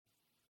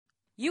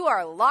You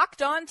are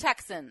Locked On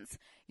Texans,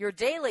 your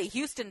daily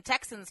Houston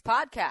Texans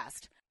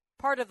podcast,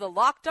 part of the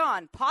Locked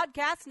On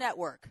Podcast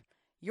Network,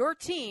 your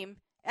team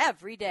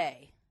every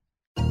day.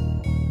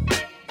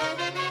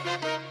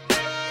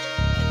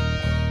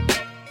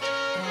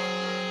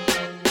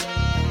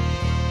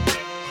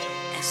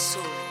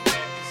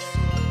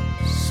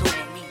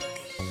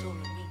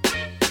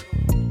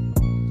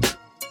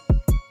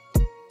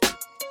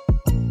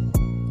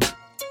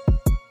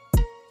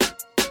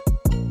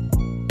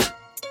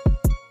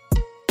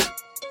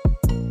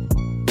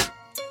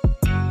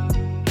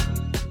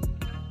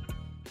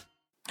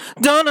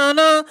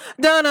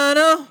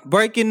 Dun-dun-dun.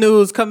 Breaking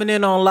news coming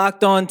in on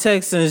Locked On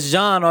Texans.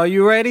 John, are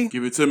you ready?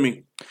 Give it to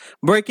me.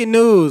 Breaking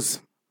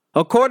news.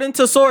 According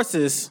to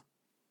sources,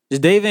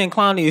 Jadeveon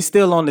Clowney is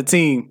still on the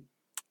team.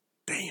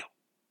 Damn.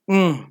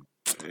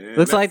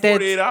 Looks that like that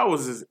 48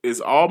 hours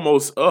is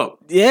almost up.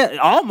 Yeah,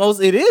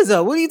 almost. It is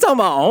up. What are you talking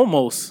about?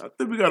 Almost. I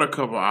think we got a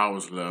couple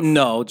hours left.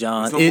 No,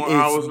 John. It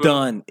is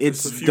done.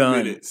 It's a few done.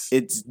 minutes.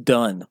 It's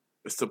done.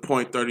 It's the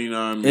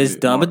 .39 It's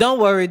done. mark. But don't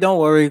worry.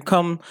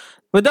 Come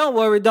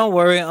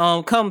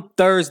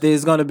Thursday,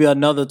 it's going to be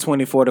another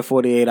 24 to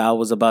 48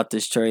 hours about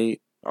this trade.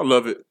 I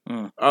love it.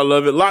 I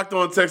love it. Locked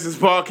On Texas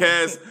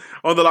podcast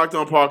on the Locked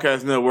On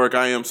Podcast Network.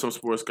 I am some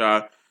sports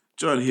guy,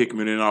 John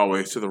Hickman, and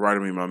always to the right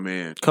of me, my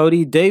man,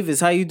 Cody Davis.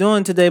 How you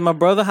doing today, my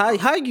brother?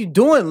 How you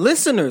doing,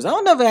 listeners? I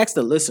don't ever ask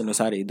the listeners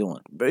how they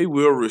doing. They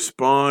will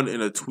respond in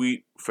a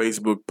tweet,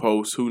 Facebook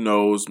post. Who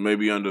knows?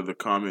 Maybe under the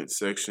comment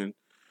section.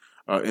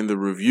 In the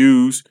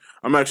reviews.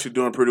 I'm actually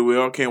doing pretty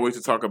well. Can't wait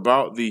to talk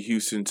about the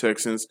Houston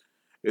Texans.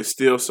 It's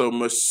still so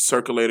much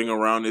circulating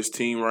around this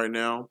team right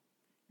now.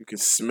 You can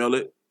smell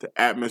it. The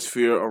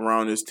atmosphere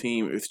around this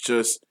team. It's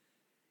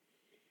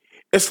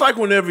like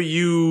whenever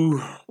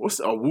what's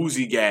a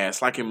woozy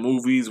gas? Like in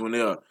movies when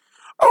they're,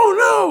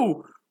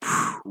 oh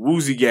no,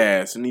 woozy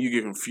gas. And then you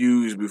get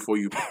confused before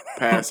you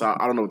pass out.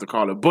 I don't know what to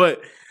call it.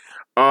 But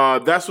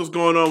that's what's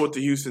going on with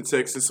the Houston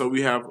Texans. So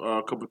we have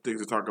a couple of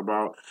things to talk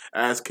about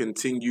as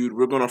continued.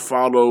 We're going to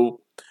follow,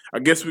 I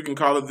guess we can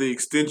call it the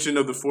extension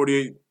of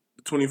the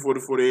 24 to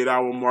 48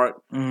 hour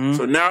mark. Mm-hmm.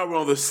 So now we're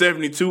on the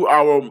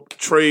 72-hour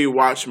trade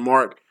watch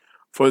mark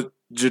for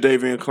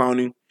Jadeveon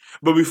Clowney.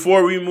 But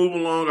before we move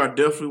along, I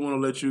definitely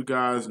want to let you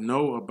guys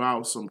know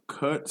about some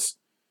cuts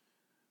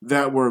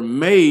that were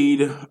made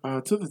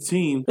to the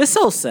team. It's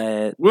so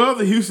sad. Well,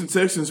 the Houston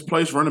Texans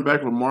placed running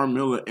back Lamar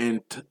Miller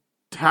and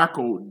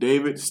tackle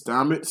David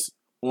Stamets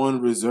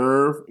on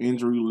reserve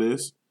injury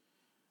list.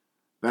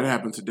 That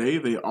happened today.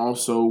 They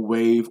also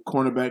waived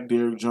cornerback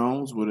Derrick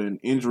Jones with an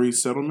injury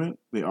settlement.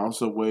 They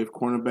also waived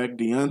cornerback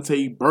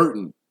Deontay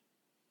Burton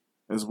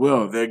as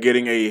well. They're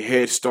getting a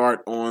head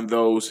start on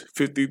those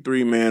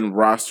 53-man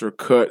roster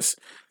cuts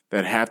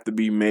that have to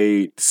be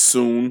made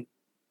soon.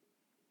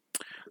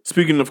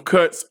 Speaking of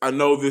cuts, I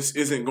know this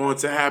isn't going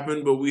to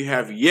happen, but we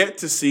have yet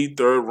to see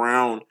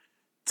third-round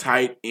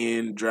tight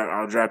end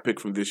our draft pick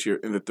from this year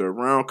in the third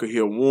round,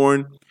 Kahil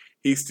Warren.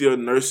 He's still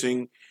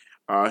nursing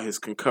his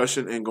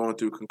concussion and going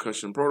through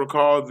concussion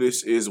protocol.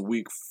 This is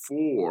week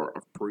 4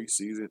 of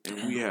preseason,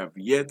 and we have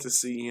yet to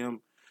see him.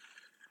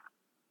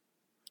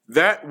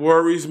 That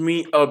worries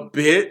me a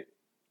bit,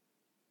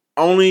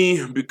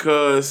 only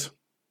because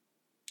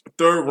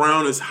third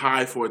round is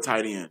high for a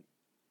tight end,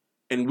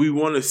 and we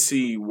want to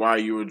see why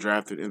you were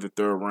drafted in the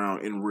third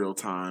round in real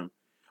time.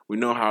 We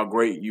know how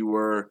great you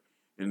were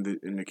in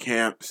the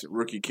camps,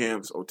 rookie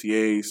camps,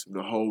 OTAs,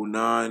 the whole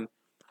 9.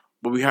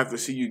 But we have to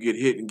see you get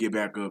hit and get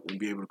back up and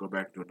be able to go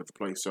back to another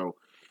place. So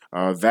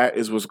that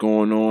is what's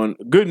going on.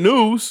 Good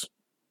news.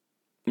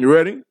 You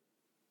ready?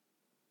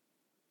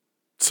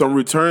 Some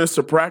returns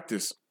to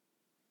practice.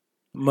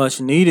 Much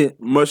needed.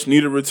 Much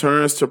needed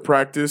returns to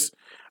practice,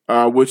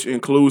 which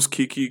includes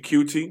Kiki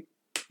Cutie,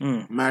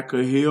 Matt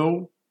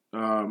Khalil,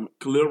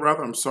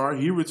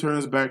 he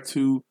returns back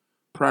to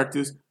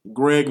practice.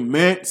 Greg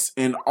Metz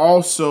and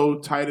also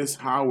Titus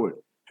Howard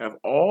have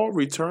all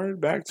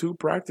returned back to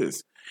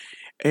practice.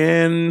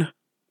 And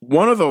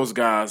one of those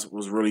guys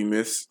was really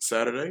missed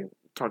Saturday.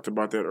 Talked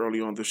about that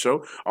early on the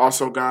show.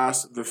 Also,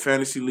 guys, the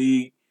Fantasy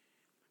League,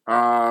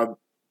 the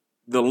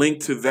link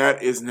to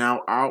that is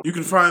now out. You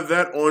can find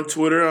that on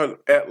Twitter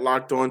at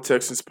Locked On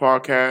Texans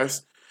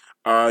Podcast.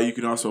 You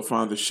can also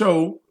find the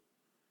show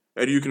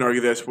at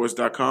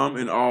YouCanArgueThatSports.com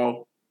and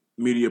all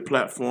media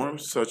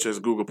platforms such as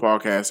Google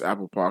Podcasts,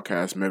 Apple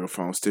Podcasts,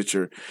 Megaphone,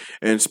 Stitcher,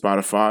 and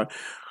Spotify.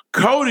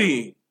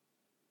 Cody,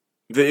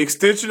 the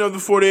extension of the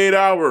 48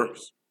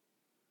 hours.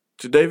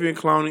 Jadeveon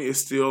Clowney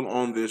is still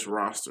on this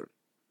roster.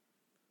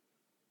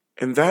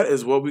 And that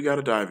is what we got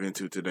to dive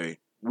into today.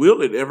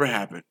 Will it ever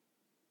happen?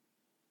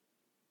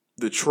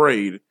 The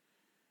trade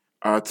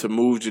to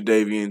move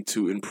Jadeveon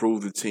to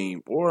improve the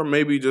team, or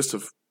maybe just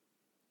to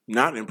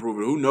not improve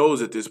it. Who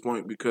knows at this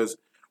point, because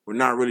we're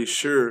not really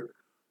sure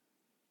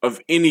of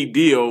any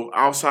deal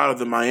outside of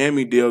the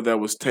Miami deal that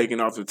was taken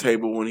off the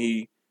table when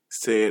he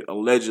said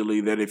allegedly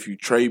that if you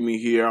trade me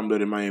here, I'm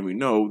letting Miami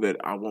know that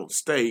I won't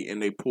stay.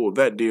 And they pulled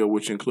that deal,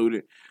 which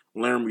included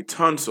Laremy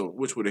Tunsil,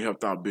 which would have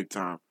helped out big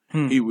time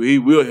He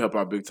will help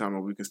out big time,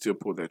 and we can still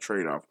pull that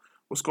trade off.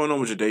 What's going on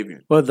with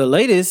Jadeveon? Well, the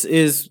latest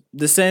is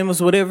the same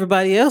as what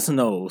everybody else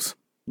knows.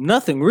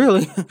 Nothing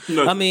really. Nothing.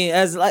 I mean,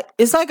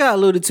 it's like I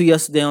alluded to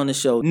yesterday on the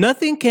show.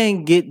 Nothing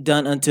can get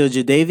done until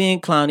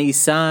Jadeveon Clowney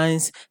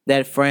signs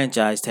that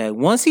franchise tag.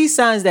 Once he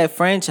signs that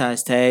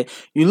franchise tag,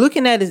 you're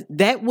looking at it,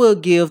 that will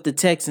give the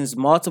Texans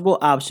multiple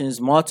options,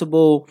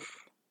 multiple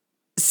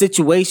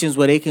situations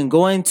where they can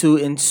go into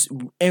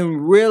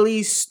and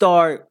really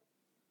start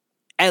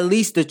at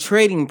least the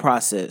trading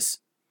process.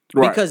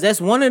 Right. Because that's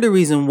one of the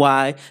reasons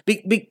why.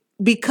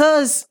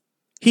 Because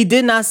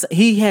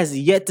he has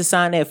yet to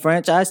sign that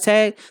franchise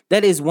tag.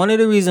 That is one of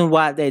the reasons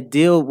why that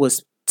deal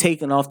was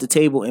taken off the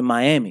table in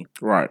Miami.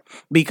 Right.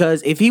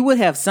 Because if he would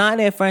have signed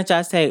that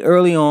franchise tag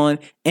early on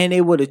and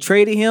they would have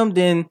traded him,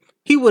 then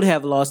he would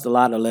have lost a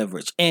lot of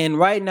leverage. And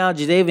right now,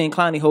 Jadeveon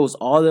Clowney holds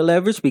all the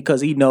leverage because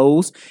he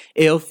knows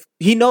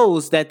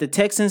that the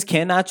Texans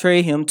cannot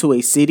trade him to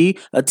a city,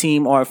 a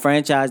team, or a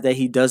franchise that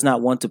he does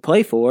not want to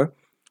play for.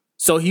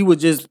 So he would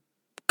just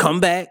come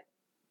back,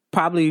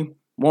 probably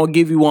won't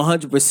give you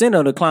 100%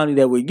 of the Clowney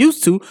that we're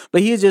used to,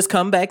 but he'll just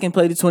come back and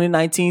play the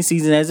 2019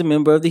 season as a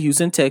member of the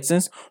Houston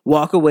Texans,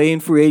 walk away in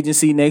free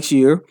agency next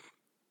year,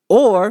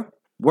 or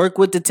work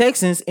with the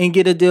Texans and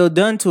get a deal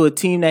done to a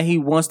team that he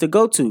wants to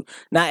go to.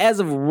 Now,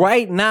 as of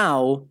right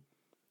now,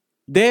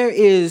 there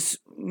is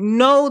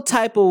no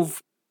type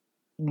of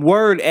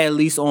word, at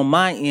least on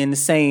my end,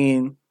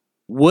 saying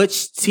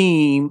which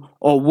team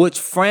or which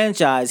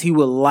franchise he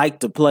would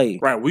like to play.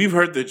 Right. We've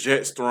heard the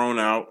Jets thrown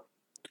out.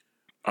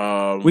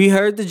 We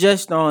heard the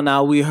Jets thrown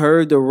out. We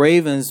heard the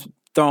Ravens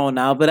thrown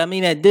out. But I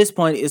mean, at this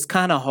point, it's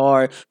kind of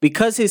hard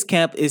because his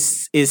camp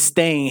is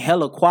staying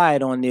hella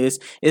quiet on this.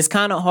 It's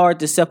kind of hard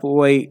to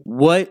separate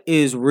what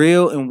is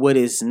real and what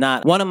is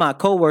not. One of my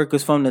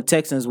coworkers from the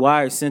Texans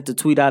Wire sent a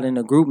tweet out in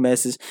a group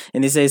message,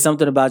 and it said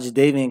something about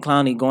Jadeveon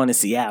Clowney going to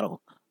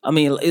Seattle. I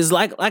mean, it's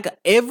like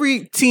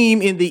every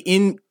team in the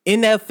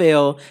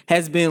NFL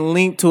has been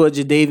linked to a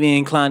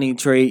Jadeveon Clowney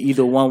trade,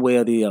 either one way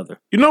or the other.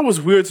 You know what's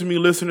weird to me,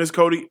 listeners,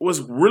 Cody? What's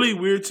really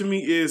weird to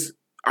me is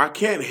I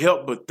can't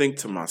help but think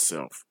to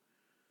myself,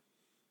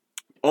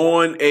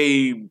 on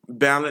a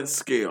balanced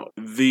scale,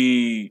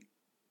 the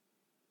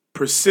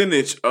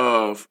percentage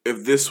of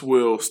if this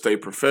will stay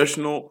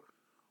professional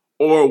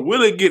or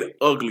will it get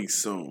ugly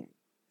soon?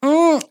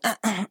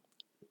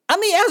 I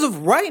mean, as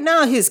of right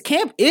now, his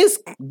camp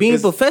is being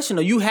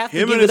professional. You have to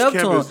give it up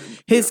to him.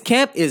 His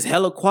camp is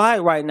hella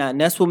quiet right now, and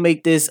that's what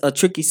makes this a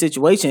tricky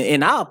situation.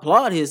 And I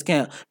applaud his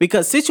camp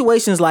because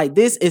situations like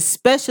this,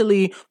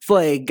 especially for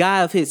a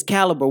guy of his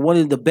caliber, one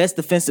of the best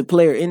defensive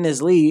player in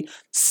this league,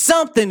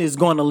 something is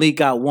going to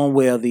leak out one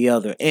way or the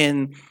other.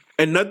 And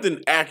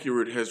nothing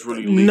accurate has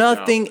really leaked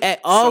nothing out.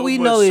 All so we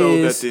know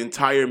is that the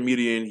entire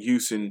media in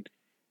Houston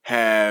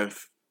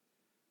has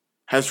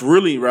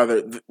really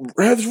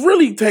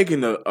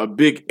taken a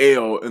big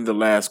L in the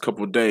last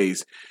couple of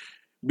days,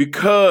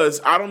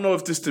 because I don't know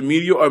if this is the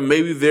media or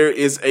maybe there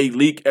is a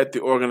leak at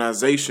the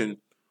organization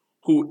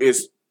who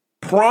is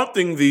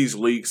prompting these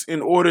leaks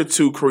in order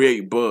to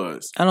create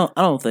buzz. I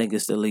don't think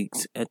it's the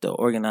leaks at the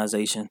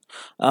organization.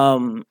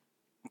 I'm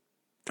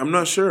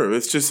not sure.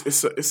 It's just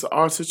it's an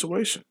odd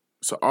situation.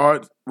 It's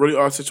a really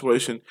odd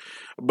situation.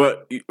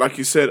 But like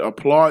you said,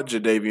 applaud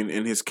Jadeveon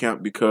in his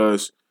camp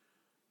because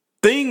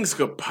things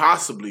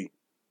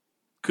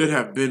could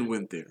have been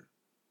went there.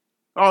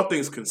 All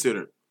things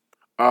considered.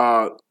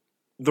 The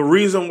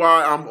reason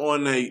why I'm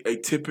on a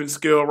tipping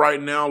scale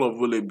right now of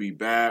will it be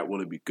bad,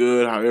 will it be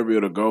good, however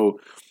it'll go,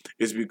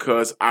 is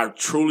because I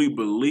truly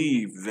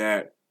believe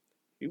that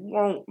he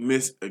won't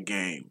miss a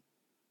game.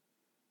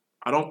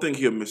 I don't think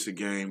he'll miss a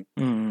game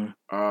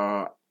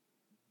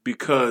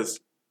because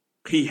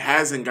he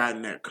hasn't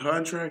gotten that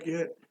contract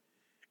yet.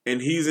 And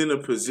he's in a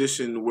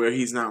position where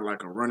he's not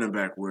like a running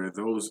back where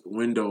those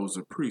windows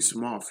are pretty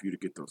small for you to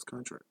get those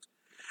contracts.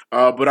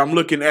 But I'm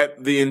looking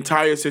at the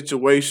entire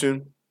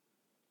situation,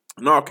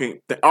 and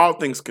all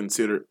things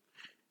considered,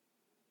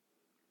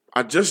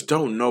 I just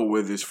don't know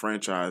where this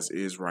franchise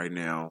is right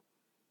now.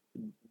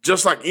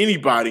 Just like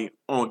anybody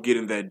on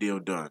getting that deal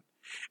done.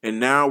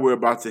 And now we're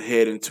about to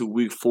head into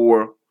week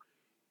 4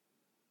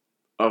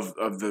 of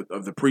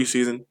the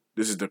preseason.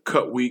 This is the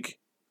cut week.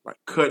 Like,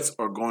 cuts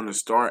are going to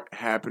start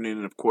happening,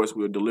 and of course,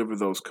 we'll deliver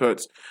those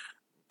cuts.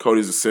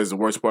 Cody says the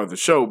worst part of the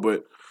show,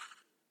 but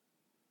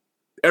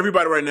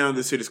everybody right now in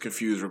the city is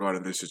confused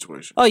regarding this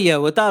situation. Oh yeah,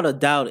 without a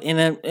doubt.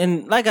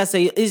 And like I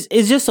say,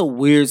 it's just a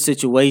weird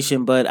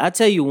situation. But I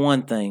tell you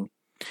one thing: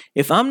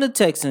 if I'm the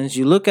Texans,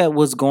 you look at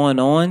what's going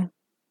on.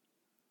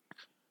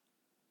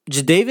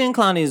 Jadeveon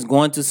Clowney is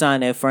going to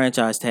sign that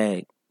franchise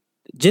tag.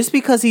 Just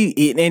because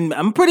and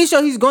I'm pretty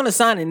sure he's going to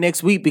sign it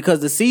next week because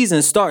the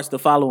season starts the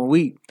following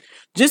week.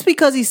 just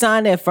because he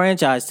signed that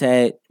franchise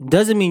tag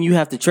doesn't mean you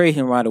have to trade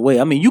him right away.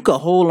 I mean, you could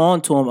hold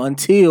on to him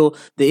until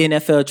the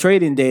NFL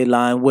trading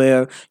deadline,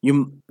 where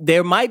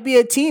there might be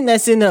a team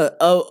that's in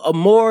a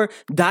more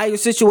dire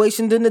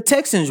situation than the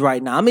Texans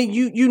right now. I mean,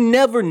 you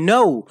never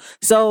know.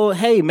 So,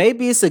 hey,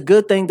 maybe it's a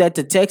good thing that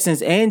the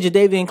Texans and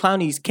Jadeveon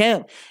Clowney's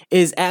camp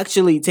is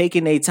actually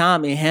taking their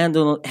time in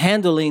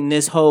handling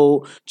this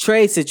whole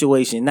trade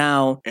situation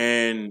now.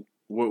 And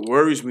what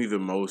worries me the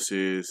most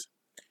is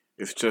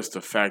it's just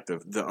the fact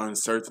of the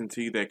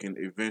uncertainty that can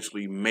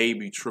eventually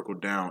maybe trickle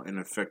down and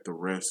affect the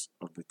rest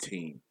of the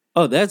team.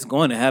 Oh, that's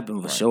going to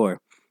happen for sure.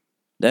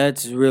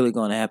 That's really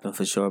going to happen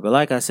for sure. But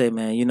like I say,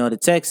 man, the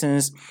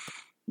Texans,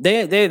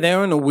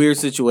 they're in a weird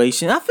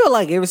situation. I feel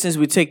like ever since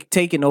we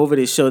taken over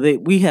this show,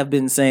 we have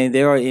been saying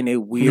they are in a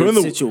weird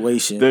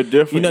situation. They're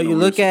definitely. You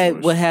look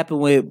at what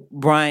happened with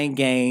Brian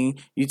Gaine.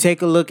 You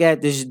take a look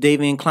at this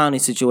Jadeveon Clowney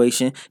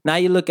situation. Now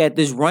you look at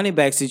this running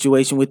back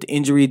situation with the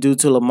injury due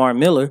to Lamar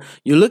Miller.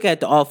 You look at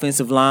the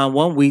offensive line.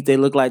 One week they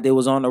look like they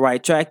was on the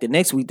right track. The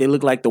next week they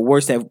look like the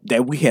worst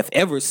that we have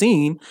ever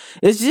seen.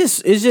 It's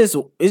just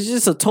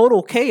a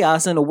total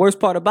chaos. And the worst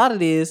part about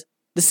it is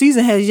the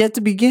season has yet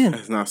to begin.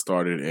 It's not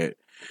started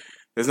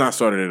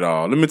at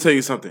all. Let me tell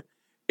you something.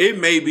 It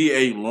may be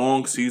a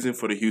long season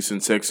for the Houston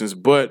Texans,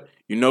 but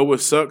you know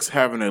what sucks?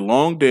 Having a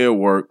long day of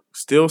work,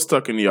 still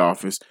stuck in the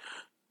office.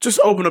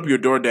 Just open up your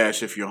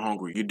DoorDash if you're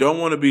hungry. You don't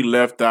want to be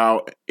left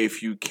out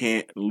if you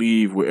can't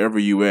leave wherever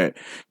you at.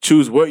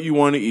 Choose what you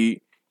want to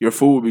eat. Your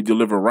food will be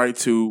delivered right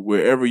to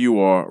wherever you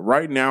are.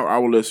 Right now,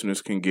 our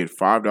listeners can get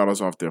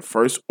 $5 off their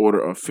first order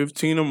of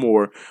 15 or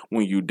more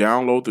when you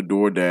download the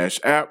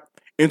DoorDash app.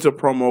 Enter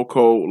promo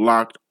code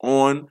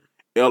LOCKEDON.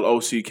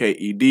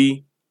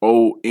 LOCKEDON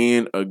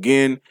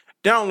again.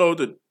 Download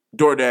the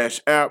DoorDash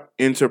app.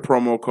 Enter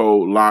promo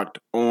code Locked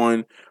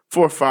On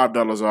for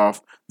 $5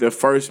 off their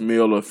first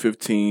meal of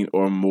 15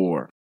 or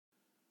more.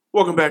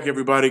 Welcome back,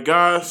 everybody.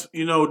 Guys,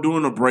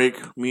 during a break,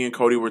 me and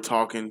Cody were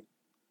talking.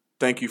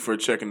 Thank you for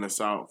checking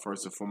us out,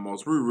 first and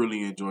foremost. We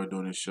really enjoy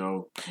doing this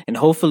show. And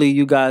hopefully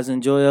you guys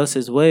enjoy us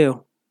as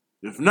well.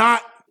 If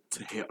not,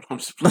 to hell. I'm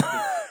just playing.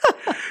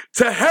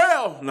 To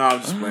hell! No,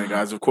 I'm just playing,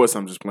 guys. Of course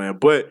I'm just playing.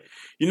 But,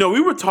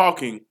 we were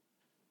talking,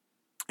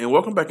 and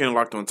welcome back in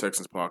Locked On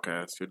Texans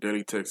podcast, your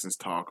daily Texans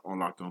talk on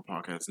Locked On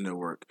Podcast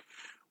Network.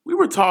 We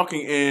were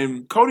talking,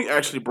 and Cody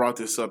actually brought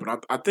this up,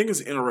 and I think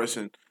it's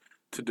interesting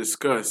to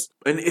discuss.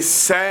 And it's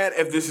sad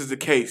if this is the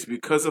case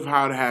because of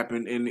how it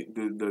happened and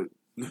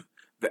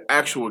the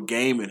actual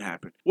game it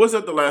happened. Was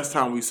that the last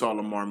time we saw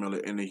Lamar Miller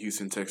in the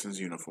Houston Texans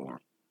uniform?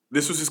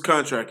 This was his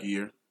contract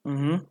year.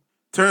 Mm-hmm.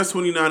 Turns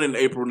 29 in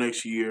April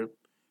next year.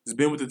 He's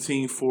been with the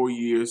team 4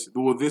 years.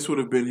 Well, this would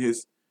have been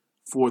his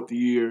 4th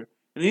year.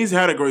 And he's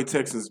had a great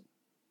Texans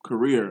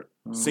career.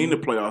 Mm-hmm. Seen the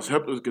playoffs.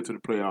 Helped us get to the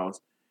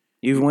playoffs.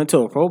 Even went to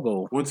a Pro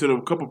Bowl. Went to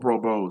a couple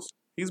Pro Bowls.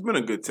 He's been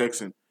a good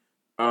Texan.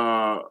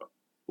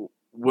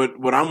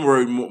 What I'm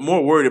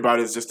more worried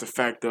about is just the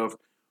fact of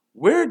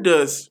where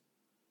does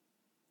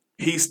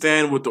he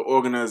stand with the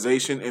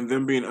organization and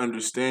them being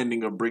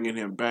understanding of bringing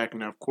him back.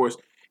 Now, of course,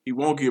 he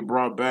won't get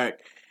brought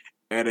back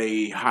at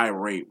a high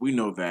rate. We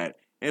know that.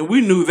 And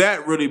we knew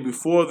that really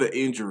before the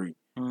injury,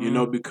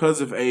 because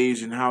of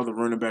age and how the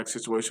running back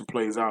situation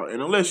plays out. And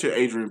unless you're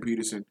Adrian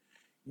Peterson,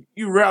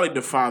 you rarely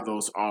defy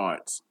those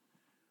odds.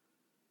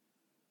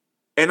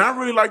 And I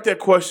really like that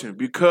question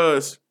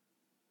because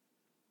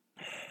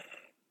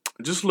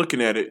just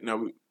looking at it,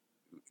 now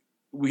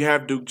we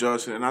have Duke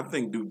Johnson, and I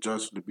think Duke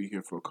Johnson will be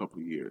here for a couple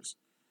of years,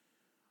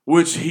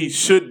 which he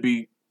should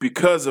be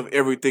because of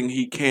everything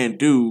he can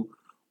do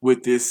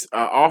with this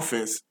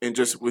offense and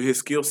just with his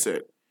skill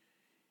set.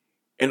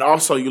 And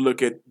also, you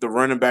look at the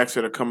running backs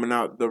that are coming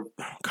out. The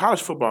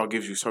college football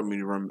gives you so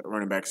many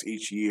running backs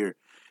each year.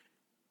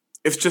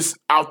 It's just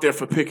out there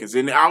for pickings.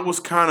 And I was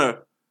kind of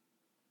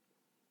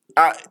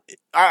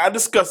I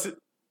discussed it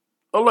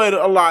a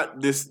lot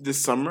this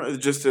summer.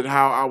 It's just that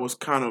how I was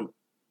kind of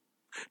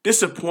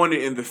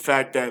disappointed in the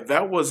fact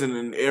that wasn't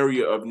an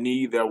area of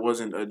need that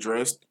wasn't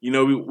addressed.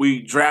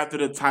 We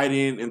drafted a tight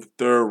end in the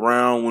 3rd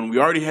round when we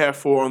already had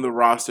 4 on the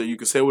roster. You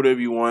can say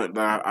whatever you want.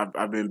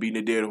 I've been beating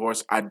a dead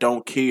horse. I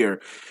don't care.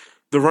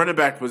 The running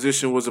back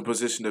position was a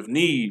position of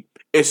need,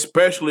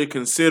 especially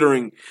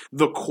considering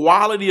the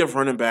quality of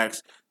running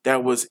backs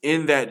that was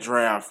in that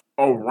draft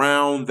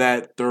around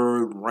that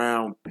 3rd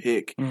round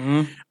pick.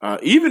 Mm-hmm.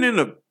 Even in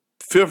the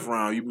 5th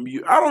round,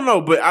 I don't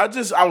know, but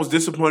I was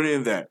disappointed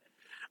in that.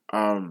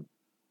 And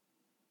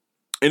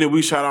then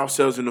we shot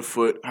ourselves in the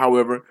foot.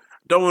 However,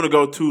 don't want to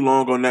go too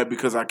long on that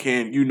because I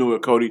can. You know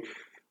it, Cody.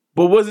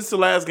 But was this the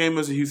last game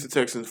as a Houston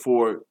Texans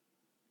for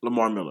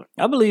Lamar Miller?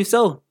 I believe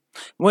so.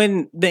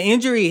 When the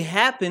injury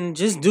happened,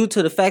 just due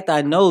to the fact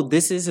I know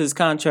this is his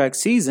contract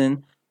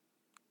season,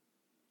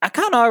 I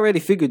kind of already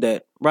figured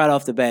that right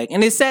off the bat.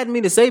 And it saddened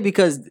me to say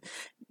because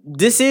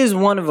this is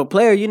one of a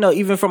player,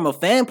 even from a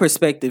fan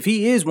perspective,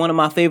 he is one of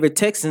my favorite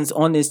Texans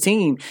on this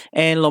team.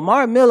 And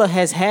Lamar Miller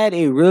has had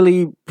a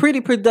really pretty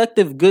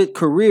productive, good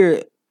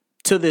career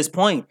to this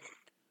point.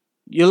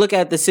 you look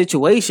at the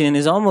situation,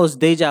 it's almost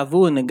deja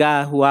vu in the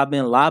guy who I've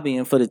been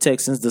lobbying for the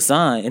Texans to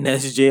sign, and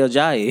that's Jay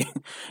Ajayi.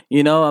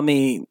 I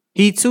mean,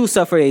 he too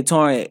suffered a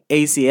torn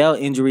ACL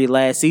injury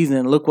last season,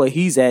 and look what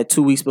he's at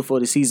 2 weeks before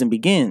the season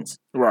begins.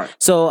 Right.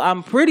 So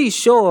I'm pretty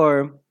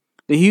sure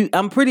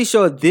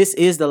this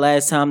is the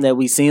last time that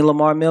we've seen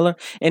Lamar Miller.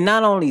 And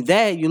not only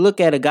that, you look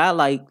at a guy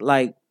like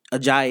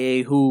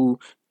Ajayi, who's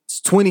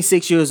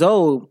 26 years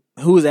old,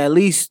 who's at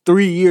least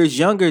 3 years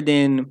younger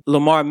than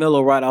Lamar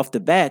Miller right off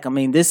the back. I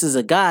mean, this is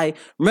a guy,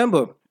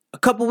 remember, a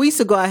couple weeks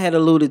ago I had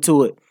alluded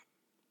to it.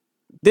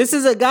 This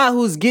is a guy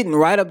who's getting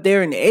right up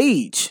there in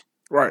age.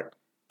 Right.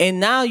 And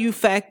now you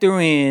factor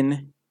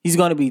in, he's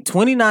going to be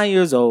 29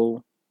 years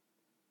old.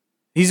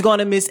 He's going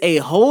to miss a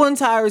whole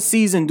entire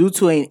season due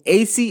to an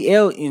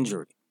ACL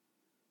injury.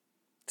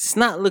 It's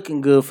not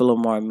looking good for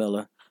Lamar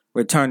Miller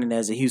returning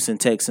as a Houston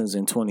Texans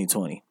in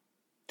 2020.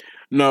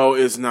 No,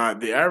 it's not.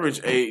 The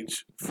average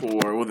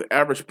the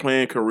average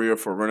playing career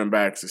for running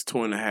backs is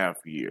 2.5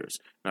 years.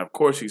 Now, of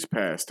course, he's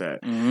past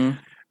that. Mm-hmm.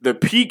 The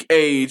peak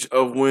age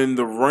of when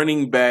the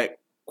running back,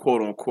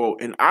 quote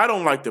unquote, and I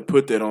don't like to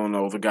put that on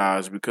other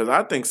guys because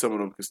I think some of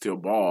them can still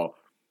ball.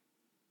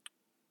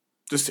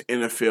 Just the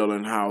NFL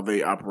and how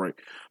they operate.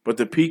 But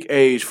the peak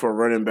age for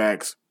running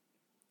backs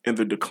and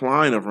the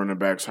decline of running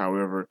backs,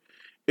 however,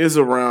 is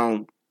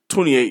around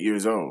 28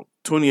 years old,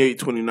 28,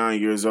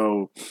 29 years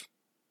old.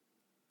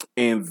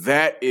 And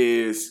that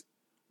is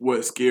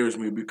what scares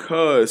me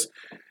because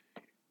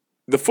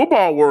the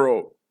football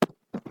world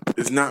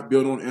is not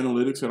built on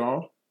analytics at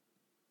all.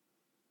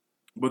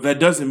 But that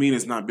doesn't mean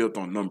it's not built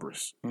on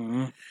numbers.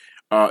 Mm-hmm.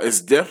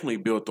 It's definitely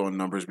built on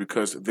numbers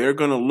because they're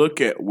going to look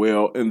at,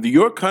 in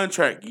your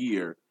contract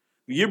year,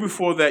 the year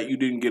before that, you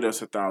didn't get us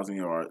 1,000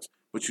 yards,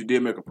 but you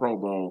did make a Pro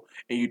Bowl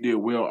and you did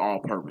well all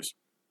purpose.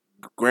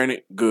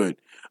 Granted, good.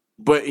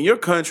 But in your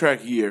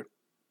contract year,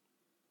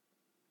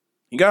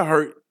 you got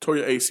hurt, tore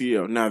your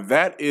ACL. Now,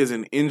 that is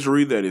an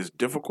injury that is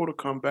difficult to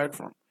come back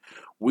from.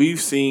 We've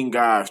seen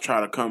guys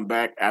try to come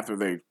back after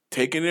they've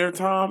taken their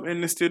time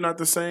and it's still not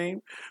the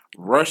same.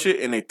 Rush it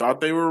and they thought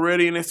they were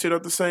ready and it's still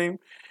not the same.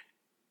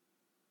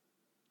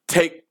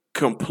 Take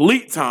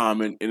complete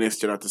time and it's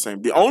still not the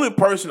same. The only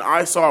person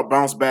I saw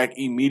bounce back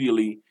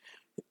immediately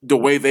the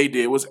way they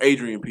did was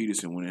Adrian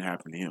Peterson when it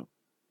happened to him.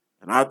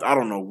 And I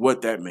don't know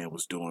what that man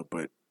was doing,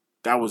 but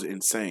that was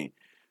insane.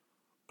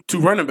 2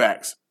 running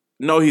backs.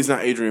 No, he's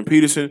not Adrian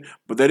Peterson,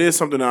 but that is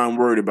something that I'm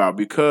worried about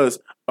because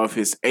of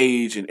his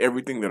age and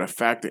everything that I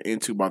factor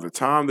into by the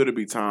time that it'll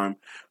be time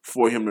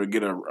for him to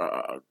get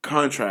a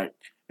contract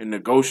and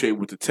negotiate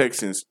with the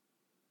Texans.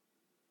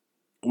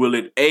 Will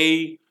it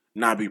A,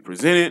 not be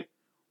presented?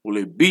 Will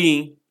it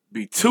B,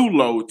 be too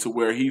low to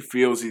where he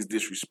feels he's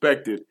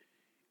disrespected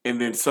and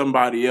then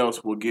somebody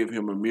else will give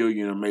him $1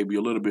 million or maybe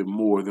a little bit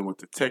more than what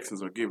the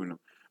Texans are giving him?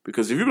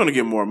 Because if you're going to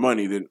get more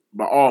money, then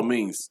by all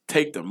means,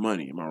 take the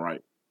money. Am I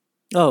right?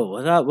 Oh,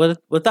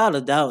 without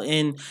a doubt.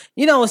 And,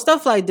 when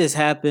stuff like this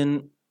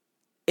happen,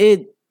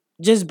 it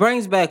just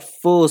brings back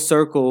full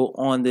circle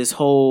on this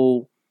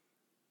whole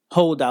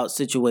holdout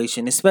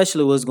situation,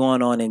 especially what's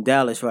going on in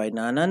Dallas right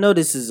now. And I know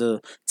this is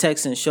a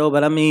Texan show,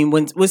 but I mean,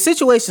 when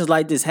situations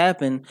like this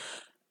happen,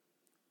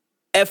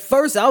 at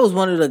first I was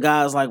one of the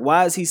guys like,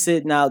 why is he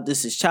sitting out?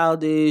 This is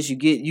childish. You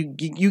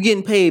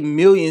getting paid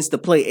millions to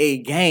play a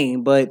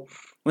game. But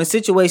when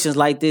situations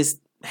like this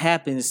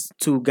happens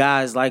to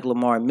guys like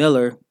Lamar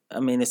Miller, I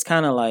mean, it's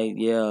kind of like,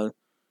 yeah,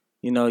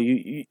 you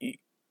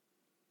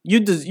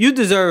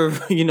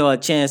deserve, a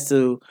chance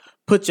to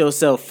put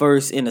yourself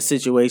first in a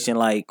situation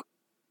like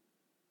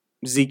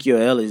Ezekiel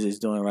Elliott is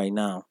doing right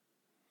now.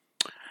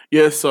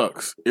 Yeah, it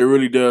sucks. It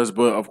really does.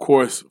 But, of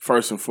course,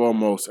 first and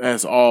foremost,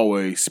 as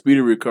always,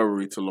 speedy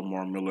recovery to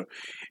Lamar Miller.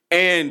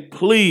 And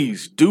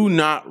please do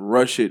not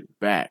rush it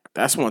back.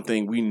 That's one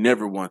thing we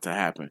never want to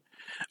happen.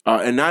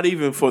 And not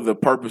even for the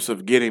purpose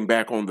of getting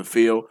back on the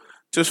field,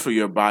 just for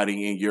your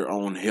body and your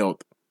own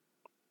health.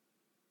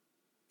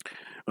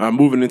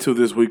 Moving into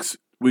this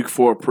week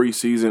 4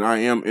 preseason, I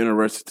am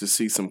interested to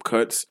see some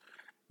cuts.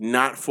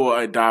 Not for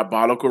a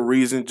diabolical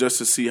reason, just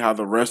to see how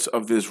the rest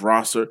of this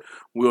roster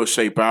will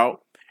shape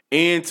out.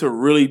 And to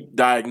really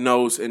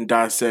diagnose and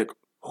dissect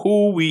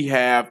who we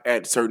have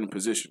at certain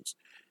positions.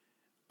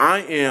 I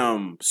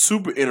am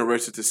super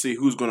interested to see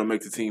who's going to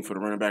make the team for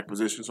the running back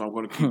position, so I'm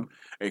going to keep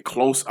a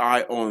close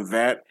eye on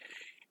that.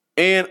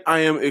 And I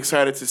am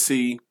excited to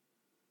see,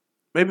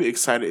 maybe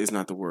excited is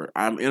not the word,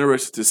 I'm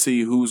interested to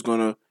see who's going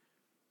to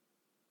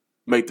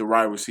make the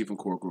wide receiving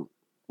core group.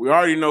 We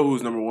already know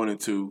who's number 1 and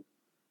 2.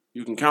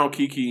 You can count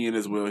Kiki in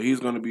as well. He's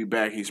going to be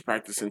back. He's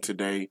practicing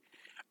today.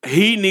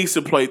 He needs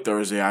to play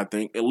Thursday, I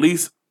think, at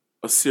least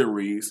a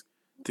series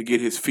to get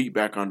his feet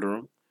back under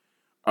him.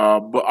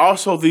 But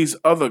also these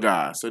other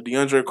guys, the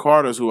DeAndre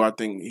Carters, who I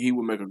think he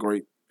would make a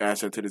great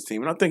asset to this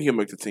team. And I think he'll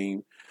make the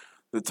team.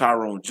 The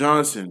Tyrone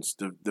Johnsons,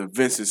 the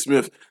Vincent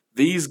Smith.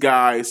 These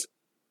guys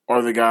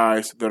are the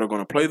guys that are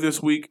going to play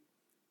this week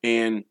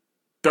and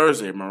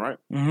Thursday, am I right?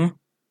 Mm-hmm.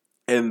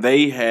 And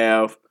they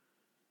have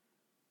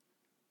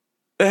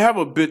They have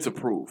a bit to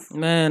prove.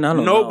 Man, I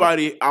don't know.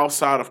 Nobody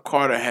outside of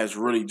Carter has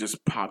really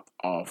just popped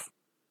off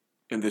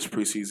in this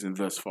preseason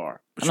thus far.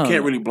 But you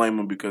can't really blame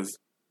them because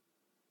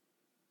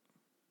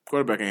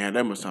quarterback ain't had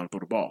that much time to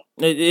throw the ball.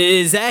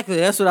 Exactly.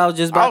 That's what I was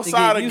just about to get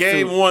outside of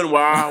game to. one,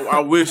 where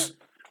I wish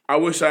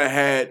I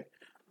had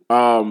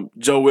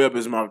Joe Webb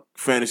is my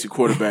fantasy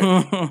quarterback.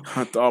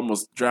 I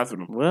almost drafted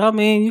him. Well, I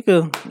mean,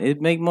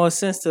 it'd make more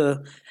sense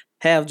to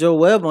have Joe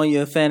Webb on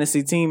your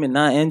fantasy team and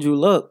not Andrew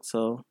Luck.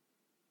 So,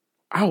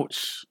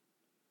 ouch.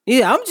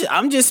 Yeah,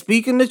 I'm just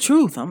speaking the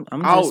truth. I'm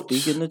just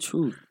speaking the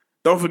truth.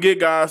 Don't forget,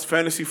 guys,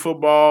 fantasy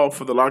football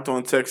for the Locked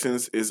On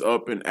Texans is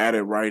up and at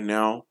it right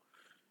now.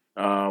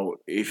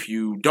 If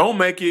you don't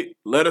make it,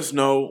 let us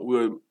know.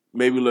 We'll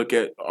maybe look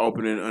at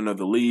opening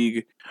another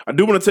league. I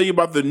do want to tell you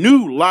about the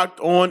new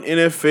Locked On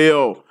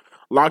NFL.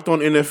 Locked On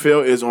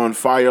NFL is on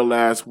fire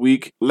last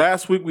week.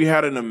 Last week we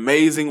had an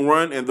amazing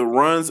run, and the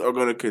runs are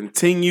going to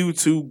continue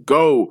to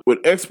go. With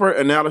expert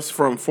analysis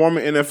from former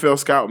NFL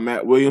scout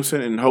Matt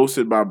Williamson and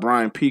hosted by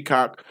Brian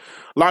Peacock,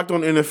 Locked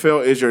On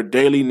NFL is your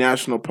daily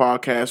national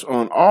podcast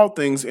on all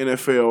things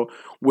NFL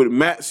with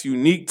Matt's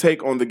unique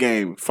take on the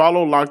game.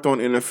 Follow Locked On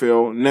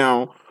NFL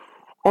now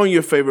on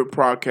your favorite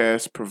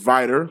podcast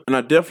provider. And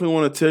I definitely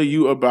want to tell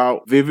you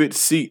about Vivid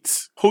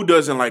Seats. Who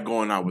doesn't like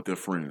going out with their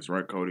friends,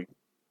 right, Cody?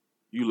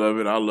 You love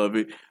it. I love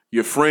it.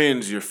 Your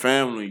friends, your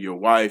family, your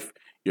wife,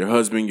 your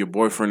husband, your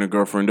boyfriend or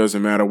girlfriend,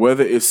 doesn't matter.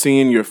 Whether it's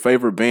seeing your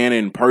favorite band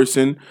in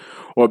person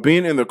or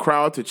being in the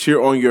crowd to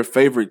cheer on your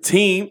favorite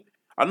team.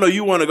 I know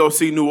you want to go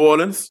see New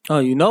Orleans. Oh,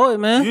 you know it,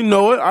 man. You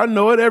know it. I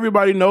know it.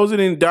 Everybody knows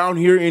it. And down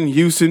here in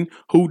Houston,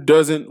 who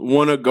doesn't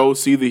want to go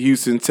see the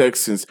Houston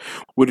Texans?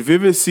 With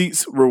Vivid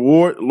Seats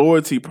Reward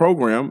Loyalty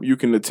Program, you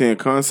can attend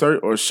concert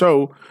or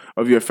show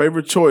of your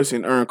favorite choice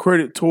and earn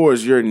credit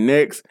towards your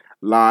next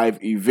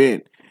live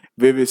event.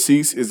 Vivid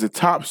Seats is the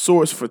top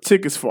source for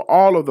tickets for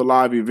all of the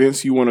live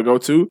events you want to go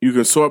to. You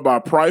can sort by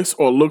price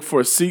or look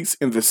for seats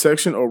in the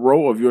section or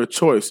row of your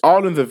choice,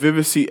 all in the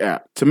Vivid Seat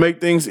app. To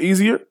make things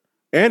easier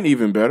and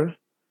even better,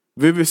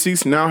 Vivid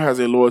Seats now has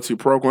a loyalty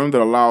program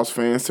that allows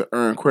fans to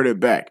earn credit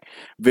back.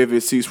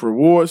 Vivid Seats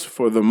Rewards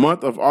for the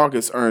month of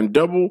August earn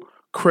double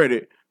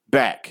credit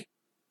back.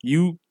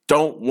 You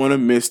don't want to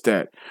miss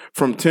that.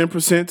 From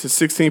 10% to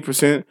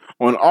 16%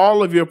 on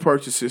all of your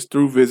purchases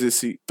through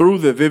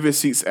the Vivid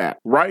Seats app.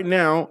 Right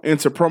now,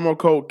 enter promo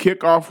code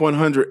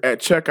KICKOFF100 at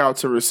checkout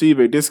to receive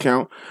a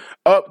discount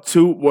up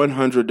to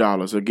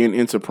 $100. Again,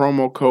 enter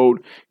promo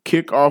code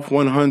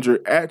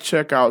KICKOFF100 at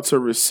checkout to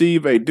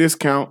receive a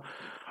discount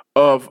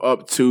of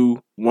up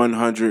to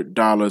 $100.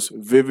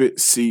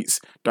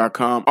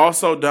 VividSeats.com.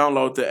 Also,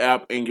 download the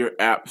app in your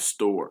app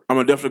store. I'm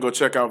going to definitely go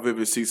check out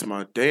Vivid Seats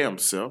my damn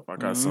self. I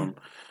got some.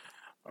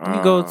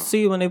 You go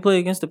see when they play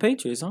against the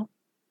Patriots, huh?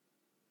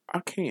 I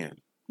can.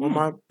 With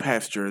my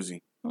Pats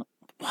jersey.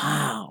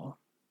 Wow.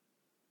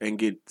 And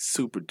get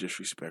super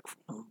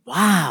disrespectful.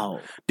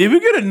 Wow. Did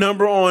we get a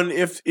number on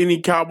if any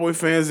Cowboy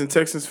fans and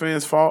Texans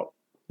fans fought?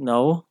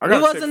 No.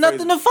 It wasn't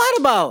nothing to fight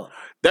about.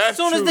 As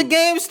soon as the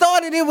game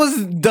started, it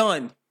was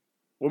done.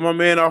 What my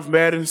man off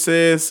Madden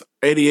says,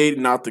 88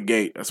 and out the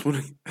gate. That's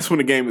when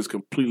the game is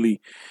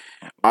completely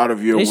out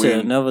of your win. They should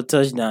have never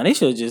touched down. They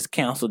should have just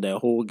canceled that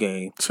whole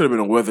game. Should have been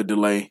a weather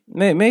delay.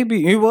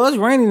 Maybe. It was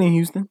raining in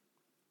Houston.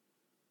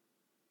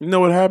 You know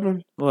what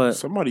happened? What?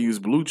 Somebody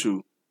used Blue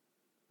Chew.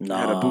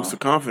 Had a boost of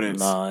confidence.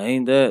 Nah,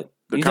 ain't that.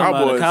 The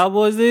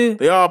Cowboys did?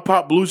 They all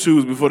popped Blue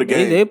Chews before the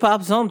game. They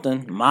popped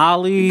something.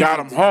 Molly. Got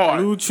them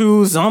hard. Blue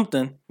Chew,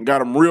 something. Got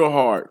them real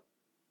hard.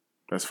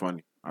 That's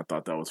funny. I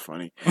thought that was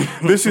funny.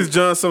 This is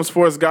John, some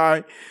sports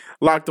guy,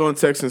 Locked On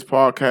Texans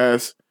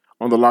podcast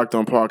on the Locked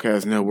On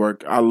Podcast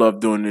Network. I love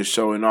doing this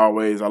show, and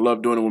always, I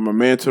love doing it with my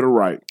man to the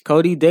right.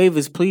 Cody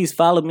Davis, please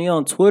follow me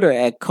on Twitter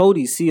at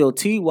Cody,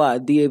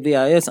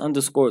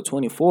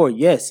 COTYDAVIS_24.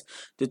 Yes,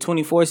 the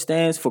 24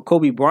 stands for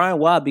Kobe Bryant.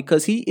 Why?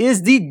 Because he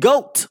is the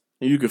GOAT.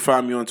 And you can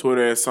find me on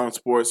Twitter at Some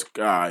Sports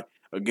Guy.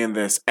 Again,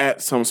 that's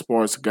at Some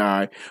Sports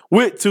Guy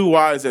with 2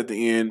 Y's at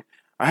the end.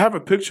 I have a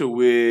picture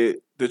with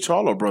the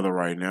Charlo brother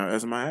right now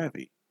as my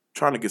Abby.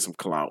 Trying to get some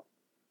clout.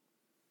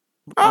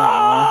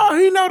 Oh,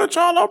 he know the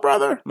Charlo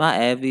brother. My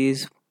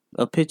Abby's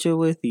a picture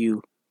with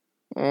you.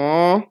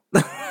 Aww.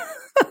 This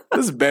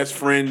is best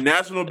friend,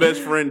 National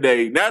Best Friend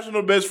Day.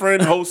 National Best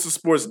Friend hosts of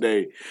Sports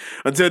Day.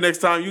 Until next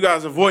time, you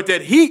guys avoid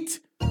that heat.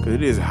 Because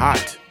it is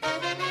hot.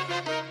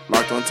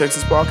 Locked On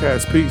Texas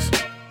Podcast. Peace.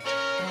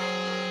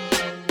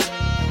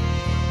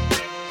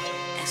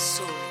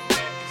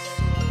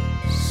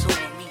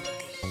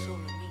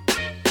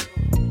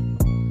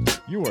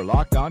 You are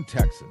Locked On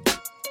Texans,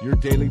 your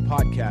daily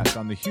podcast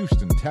on the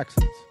Houston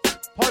Texans,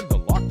 part of the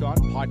Locked On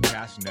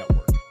Podcast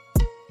Network.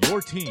 Your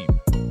team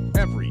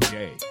every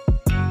day.